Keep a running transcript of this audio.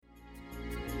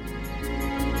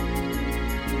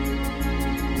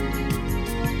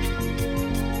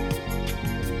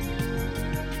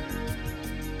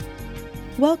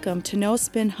Welcome to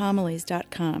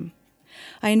NoSpinHomilies.com.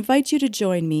 I invite you to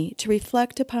join me to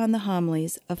reflect upon the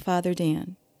homilies of Father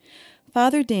Dan.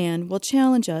 Father Dan will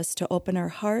challenge us to open our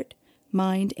heart,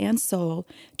 mind, and soul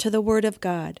to the Word of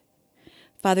God.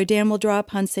 Father Dan will draw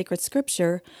upon sacred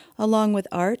scripture along with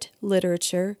art,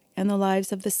 literature, and the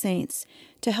lives of the saints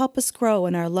to help us grow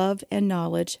in our love and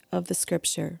knowledge of the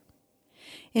scripture.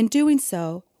 In doing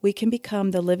so, we can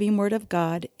become the living Word of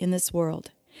God in this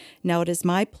world. Now it is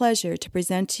my pleasure to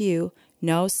present to you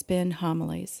No Spin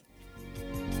Homilies.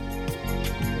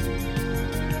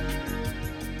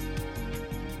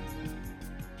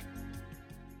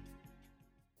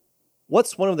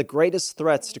 What's one of the greatest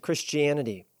threats to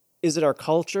Christianity? Is it our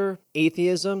culture,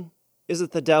 atheism? Is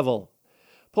it the devil?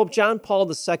 Pope John Paul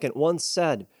II once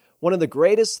said, one of the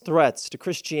greatest threats to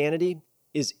Christianity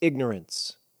is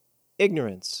ignorance.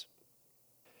 Ignorance.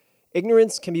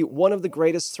 Ignorance can be one of the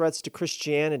greatest threats to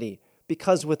Christianity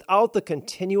because without the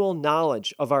continual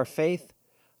knowledge of our faith,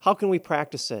 how can we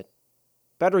practice it?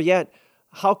 Better yet,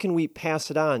 how can we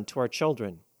pass it on to our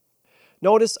children?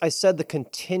 Notice I said the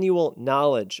continual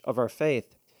knowledge of our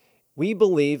faith. We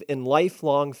believe in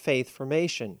lifelong faith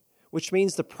formation, which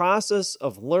means the process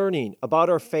of learning about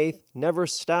our faith never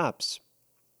stops.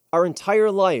 Our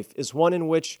entire life is one in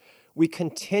which we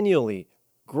continually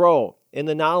grow in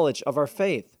the knowledge of our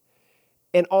faith,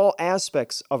 in all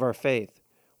aspects of our faith,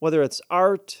 whether it's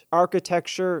art,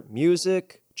 architecture,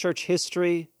 music, church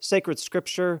history, sacred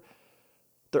scripture,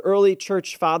 the early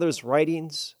church fathers'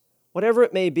 writings, whatever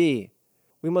it may be,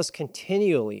 we must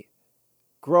continually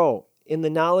grow in the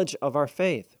knowledge of our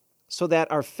faith so that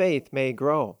our faith may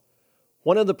grow.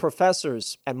 One of the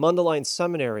professors at Mundelein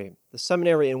Seminary, the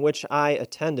seminary in which I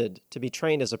attended to be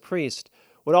trained as a priest,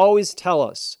 would always tell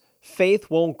us, faith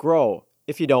won't grow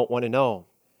if you don't want to know.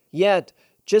 Yet,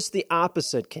 just the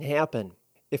opposite can happen.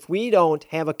 If we don't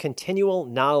have a continual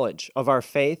knowledge of our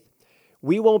faith,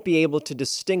 we won't be able to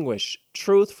distinguish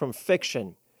truth from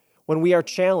fiction when we are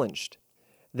challenged.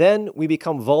 Then we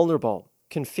become vulnerable,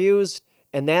 confused,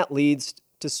 and that leads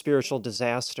to spiritual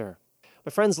disaster. My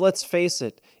friends, let's face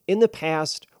it, in the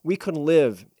past, we could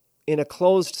live in a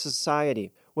closed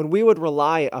society when we would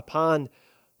rely upon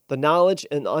the knowledge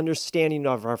and understanding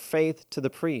of our faith to the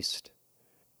priest.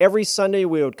 Every Sunday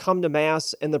we would come to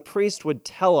Mass and the priest would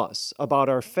tell us about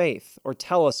our faith or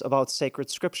tell us about sacred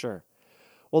scripture.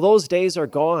 Well, those days are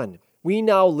gone. We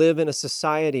now live in a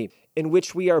society in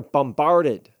which we are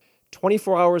bombarded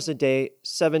 24 hours a day,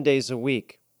 7 days a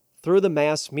week through the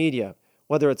mass media,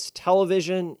 whether it's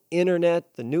television,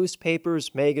 internet, the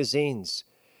newspapers, magazines.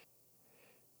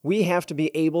 We have to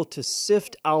be able to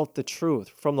sift out the truth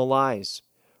from the lies.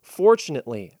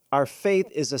 Fortunately, our faith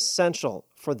is essential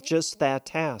for just that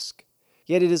task.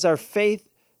 Yet it is our faith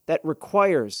that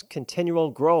requires continual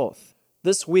growth.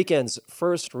 This weekend's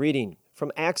first reading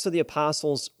from Acts of the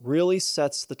Apostles really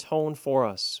sets the tone for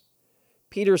us.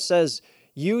 Peter says,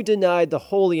 "You denied the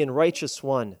holy and righteous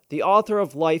one, the author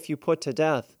of life you put to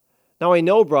death. Now I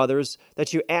know, brothers,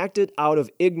 that you acted out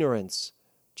of ignorance,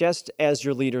 just as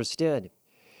your leaders did."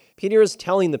 Peter is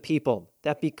telling the people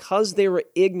that because they were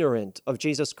ignorant of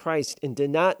Jesus Christ and did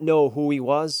not know who he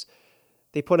was,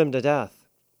 they put him to death.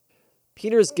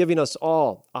 Peter is giving us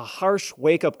all a harsh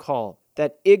wake-up call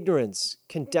that ignorance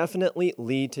can definitely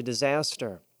lead to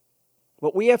disaster.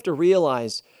 But we have to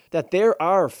realize that there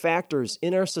are factors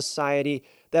in our society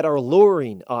that are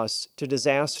luring us to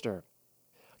disaster.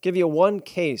 I'll give you one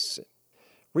case.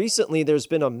 Recently, there's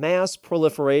been a mass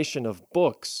proliferation of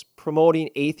books promoting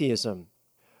atheism.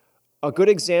 A good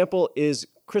example is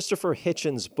Christopher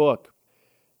Hitchens' book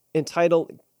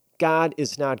entitled God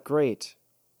is Not Great,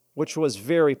 which was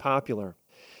very popular.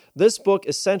 This book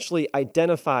essentially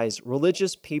identifies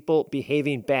religious people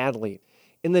behaving badly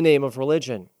in the name of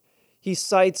religion. He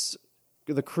cites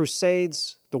the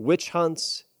Crusades, the witch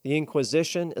hunts, the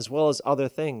Inquisition, as well as other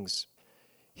things.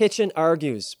 Hitchens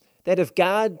argues that if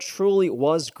God truly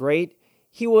was great,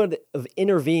 he would have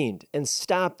intervened and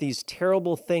stopped these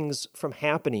terrible things from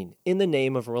happening in the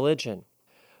name of religion.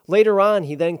 Later on,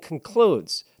 he then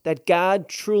concludes that God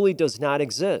truly does not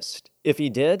exist. If he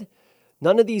did,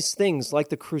 none of these things like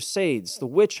the Crusades, the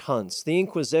witch hunts, the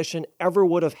Inquisition ever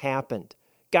would have happened.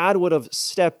 God would have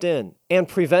stepped in and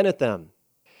prevented them.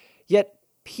 Yet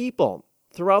people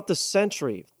throughout the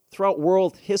century, throughout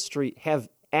world history, have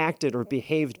acted or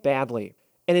behaved badly,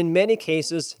 and in many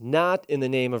cases, not in the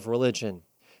name of religion.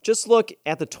 Just look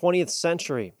at the 20th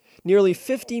century. Nearly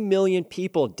 50 million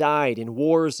people died in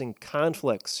wars and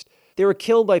conflicts. They were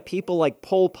killed by people like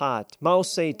Pol Pot, Mao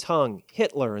Zedong,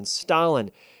 Hitler, and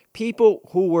Stalin, people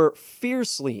who were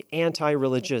fiercely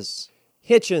anti-religious.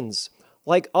 Hitchens,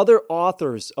 like other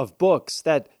authors of books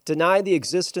that deny the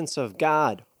existence of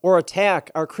God or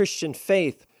attack our Christian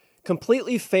faith,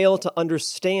 completely fail to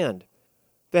understand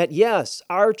that, yes,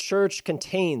 our church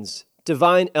contains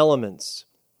divine elements.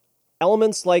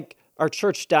 Elements like our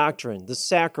church doctrine, the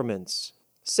sacraments,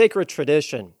 sacred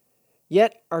tradition.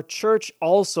 Yet our church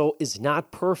also is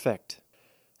not perfect.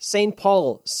 St.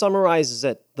 Paul summarizes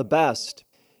it the best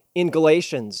in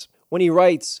Galatians when he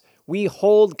writes, "We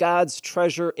hold God's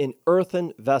treasure in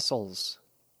earthen vessels."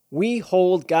 We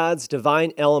hold God's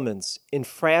divine elements in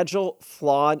fragile,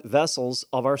 flawed vessels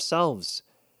of ourselves.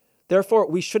 Therefore,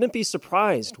 we shouldn't be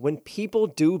surprised when people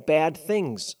do bad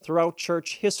things throughout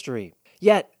church history.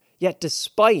 Yet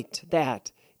despite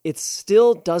that, it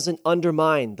still doesn't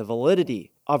undermine the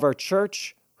validity of our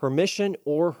church, her mission,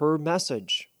 or her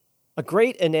message. A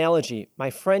great analogy my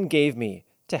friend gave me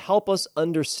to help us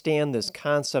understand this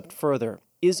concept further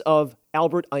is of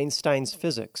Albert Einstein's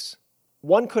physics.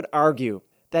 One could argue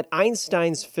that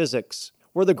Einstein's physics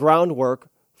were the groundwork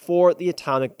for the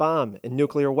atomic bomb and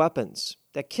nuclear weapons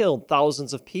that killed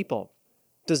thousands of people.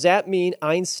 Does that mean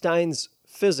Einstein's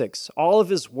physics, all of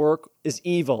his work, is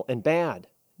evil and bad?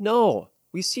 No.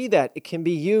 We see that it can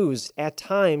be used at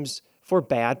times for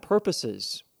bad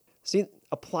purposes. See,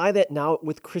 apply that now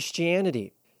with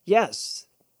Christianity. Yes,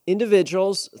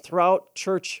 individuals throughout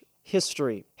church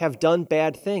history have done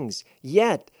bad things,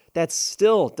 yet that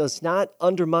still does not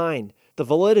undermine the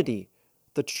validity,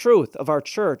 the truth of our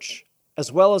church,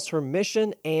 as well as her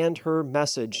mission and her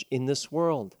message in this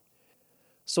world.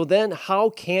 So then, how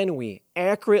can we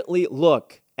accurately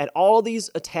look at all these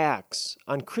attacks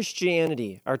on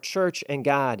Christianity, our church, and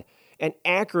God, and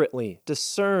accurately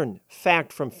discern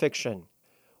fact from fiction?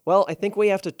 Well, I think we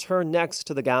have to turn next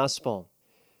to the gospel.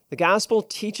 The gospel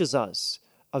teaches us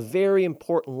a very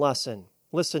important lesson.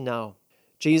 Listen now.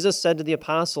 Jesus said to the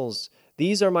apostles,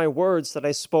 "These are my words that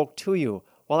I spoke to you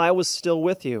while I was still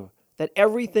with you, that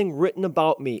everything written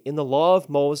about me in the law of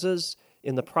Moses,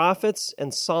 in the prophets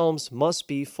and Psalms must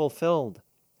be fulfilled."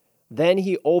 Then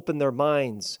he opened their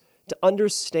minds to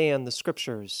understand the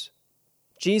scriptures.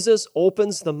 Jesus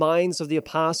opens the minds of the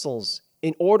apostles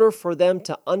in order for them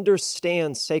to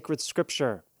understand sacred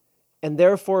scripture and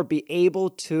therefore be able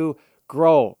to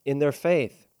grow in their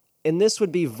faith. And this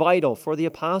would be vital for the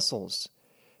apostles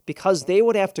because they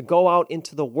would have to go out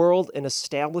into the world and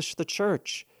establish the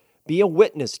church, be a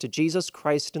witness to Jesus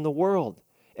Christ in the world,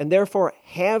 and therefore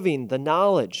having the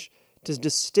knowledge to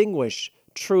distinguish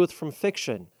truth from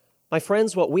fiction. My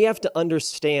friends, what we have to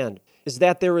understand is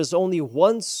that there is only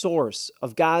one source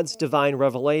of God's divine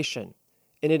revelation,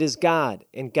 and it is God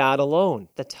and God alone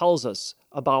that tells us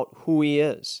about who He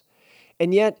is.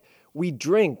 And yet, we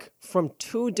drink from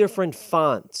two different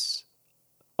fonts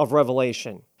of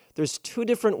revelation. There's two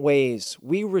different ways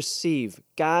we receive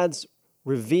God's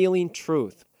revealing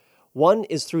truth. One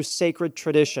is through sacred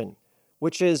tradition,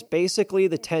 which is basically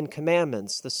the Ten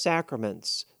Commandments, the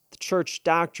sacraments, the church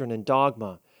doctrine and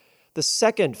dogma. The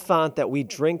second font that we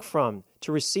drink from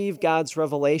to receive God's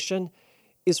revelation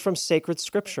is from sacred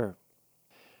scripture.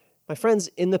 My friends,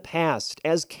 in the past,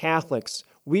 as Catholics,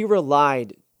 we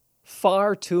relied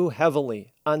far too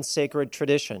heavily on sacred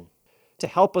tradition to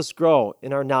help us grow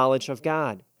in our knowledge of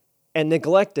God and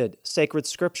neglected sacred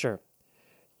scripture.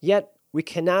 Yet, we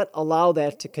cannot allow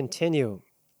that to continue.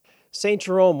 St.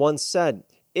 Jerome once said,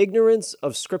 "Ignorance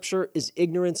of Scripture is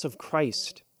ignorance of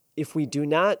Christ." If we do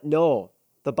not know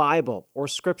the Bible or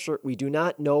Scripture, we do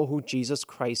not know who Jesus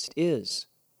Christ is.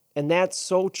 And that's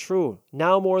so true,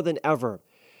 now more than ever.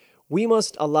 We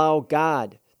must allow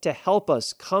God to help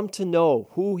us come to know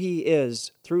who He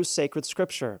is through sacred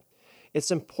Scripture.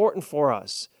 It's important for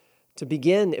us to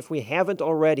begin, if we haven't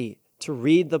already, to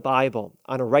read the Bible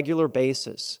on a regular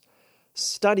basis.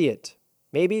 Study it,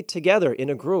 maybe together in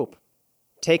a group.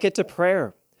 Take it to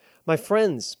prayer. My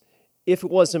friends, if it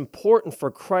was important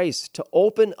for Christ to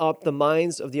open up the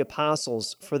minds of the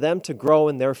apostles for them to grow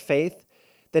in their faith,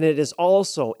 then it is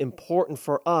also important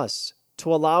for us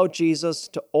to allow Jesus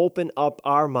to open up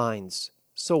our minds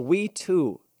so we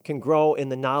too can grow in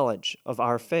the knowledge of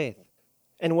our faith.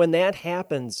 And when that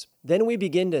happens, then we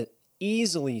begin to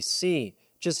easily see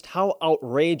just how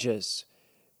outrageous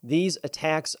these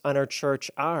attacks on our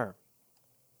church are.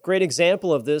 Great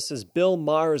example of this is Bill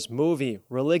Maher's movie,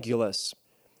 Religulous.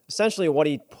 Essentially what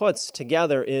he puts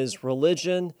together is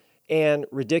religion and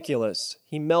ridiculous.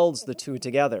 He melds the two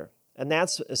together. And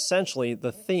that's essentially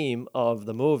the theme of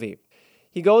the movie.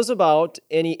 He goes about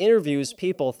and he interviews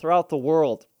people throughout the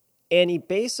world. And he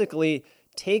basically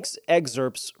takes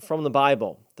excerpts from the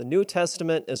Bible, the New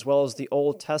Testament as well as the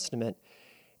Old Testament.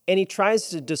 And he tries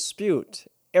to dispute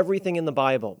everything in the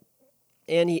Bible.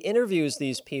 And he interviews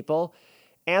these people,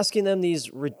 asking them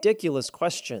these ridiculous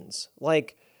questions,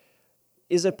 like,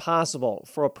 is it possible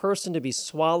for a person to be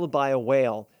swallowed by a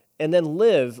whale and then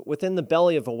live within the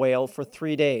belly of a whale for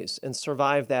 3 days and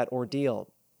survive that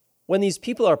ordeal? When these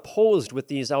people are posed with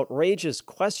these outrageous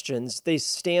questions, they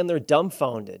stand there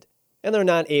dumbfounded, and they're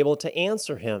not able to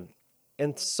answer him.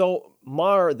 And so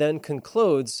Marr then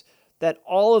concludes that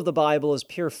all of the Bible is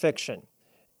pure fiction,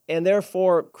 and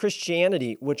therefore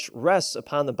Christianity, which rests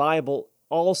upon the Bible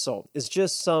also, is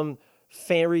just some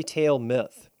fairy tale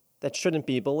myth that shouldn't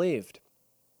be believed.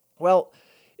 Well,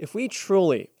 if we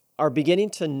truly are beginning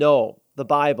to know the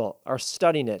Bible, are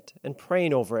studying it and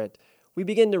praying over it, we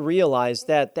begin to realize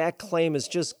that that claim is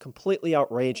just completely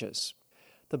outrageous.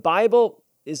 The Bible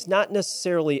is not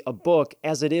necessarily a book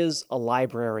as it is a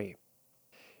library.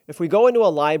 If we go into a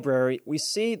library, we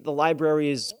see the library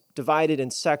is divided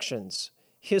in sections: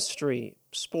 history,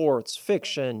 sports,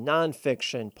 fiction,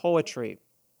 nonfiction, poetry.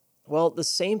 Well, the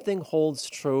same thing holds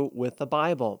true with the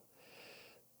Bible.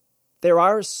 There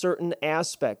are certain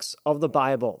aspects of the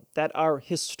Bible that are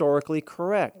historically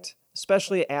correct,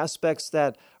 especially aspects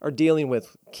that are dealing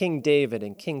with King David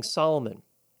and King Solomon.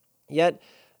 Yet,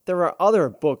 there are other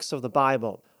books of the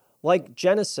Bible, like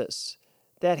Genesis,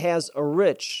 that has a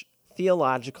rich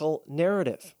theological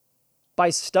narrative.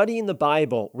 By studying the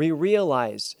Bible, we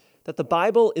realize that the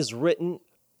Bible is written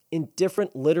in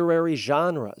different literary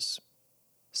genres.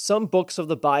 Some books of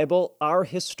the Bible are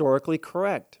historically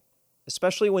correct,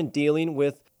 especially when dealing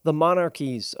with the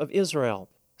monarchies of Israel.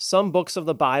 Some books of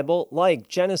the Bible, like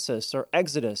Genesis or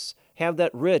Exodus, have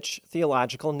that rich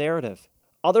theological narrative.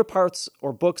 Other parts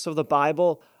or books of the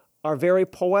Bible are very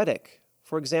poetic.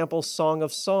 For example, Song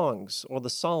of Songs or the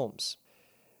Psalms.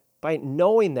 By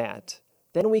knowing that,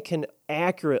 then we can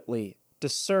accurately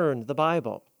discern the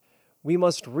Bible. We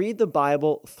must read the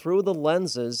Bible through the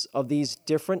lenses of these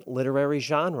different literary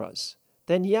genres.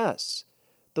 Then yes,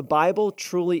 the Bible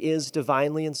truly is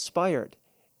divinely inspired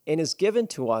and is given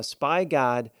to us by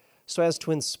God so as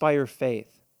to inspire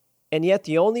faith. And yet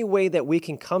the only way that we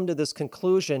can come to this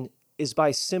conclusion is by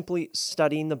simply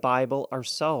studying the Bible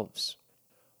ourselves.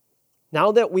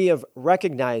 Now that we have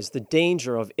recognized the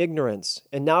danger of ignorance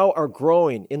and now are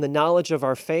growing in the knowledge of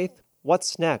our faith,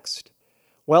 what's next?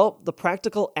 Well, the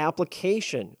practical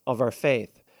application of our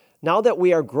faith. Now that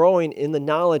we are growing in the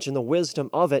knowledge and the wisdom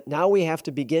of it, now we have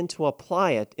to begin to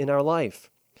apply it in our life.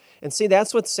 And see,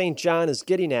 that's what St. John is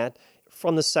getting at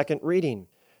from the second reading.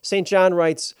 St. John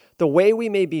writes, "The way we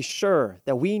may be sure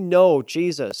that we know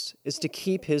Jesus is to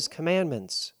keep his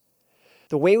commandments."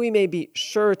 The way we may be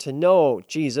sure to know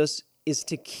Jesus is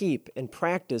to keep and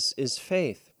practice his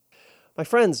faith. My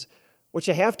friends, what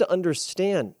you have to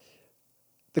understand,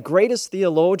 the greatest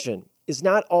theologian is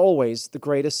not always the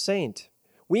greatest saint.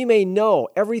 We may know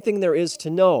everything there is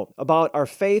to know about our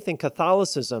faith in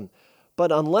Catholicism,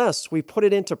 but unless we put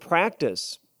it into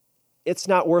practice, it's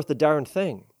not worth a darn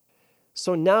thing.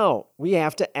 So now we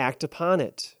have to act upon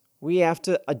it. We have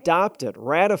to adopt it,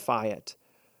 ratify it,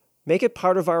 make it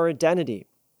part of our identity,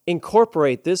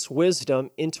 incorporate this wisdom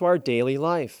into our daily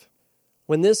life.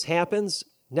 When this happens,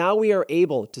 now we are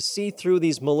able to see through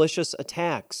these malicious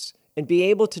attacks and be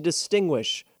able to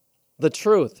distinguish the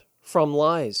truth from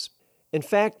lies. In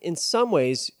fact, in some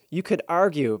ways, you could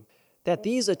argue that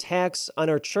these attacks on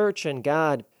our church and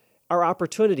God are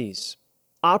opportunities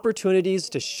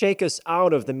to shake us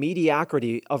out of the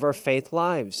mediocrity of our faith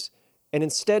lives and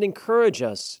instead encourage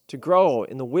us to grow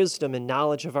in the wisdom and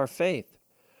knowledge of our faith.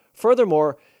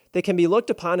 Furthermore, they can be looked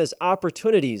upon as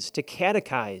opportunities to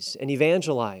catechize and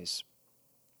evangelize.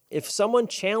 If someone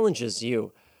challenges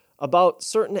you about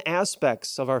certain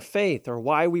aspects of our faith or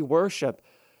why we worship,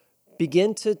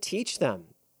 begin to teach them.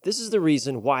 This is the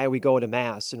reason why we go to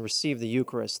Mass and receive the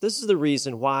Eucharist. This is the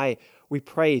reason why we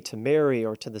pray to Mary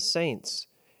or to the saints.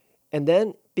 And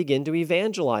then begin to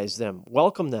evangelize them,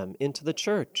 welcome them into the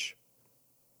church.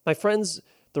 My friends,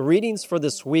 the readings for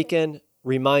this weekend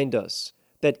remind us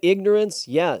that ignorance,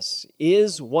 yes,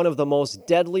 is one of the most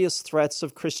deadliest threats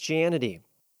of Christianity.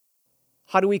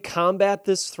 How do we combat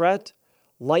this threat?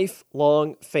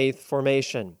 Lifelong faith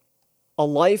formation. A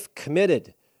life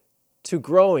committed to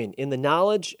growing in the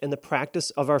knowledge and the practice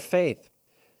of our faith.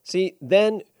 See,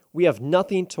 then we have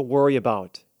nothing to worry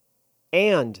about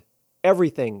and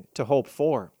everything to hope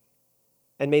for.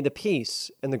 And may the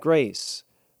peace and the grace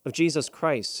of Jesus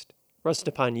Christ rest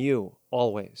upon you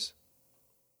always.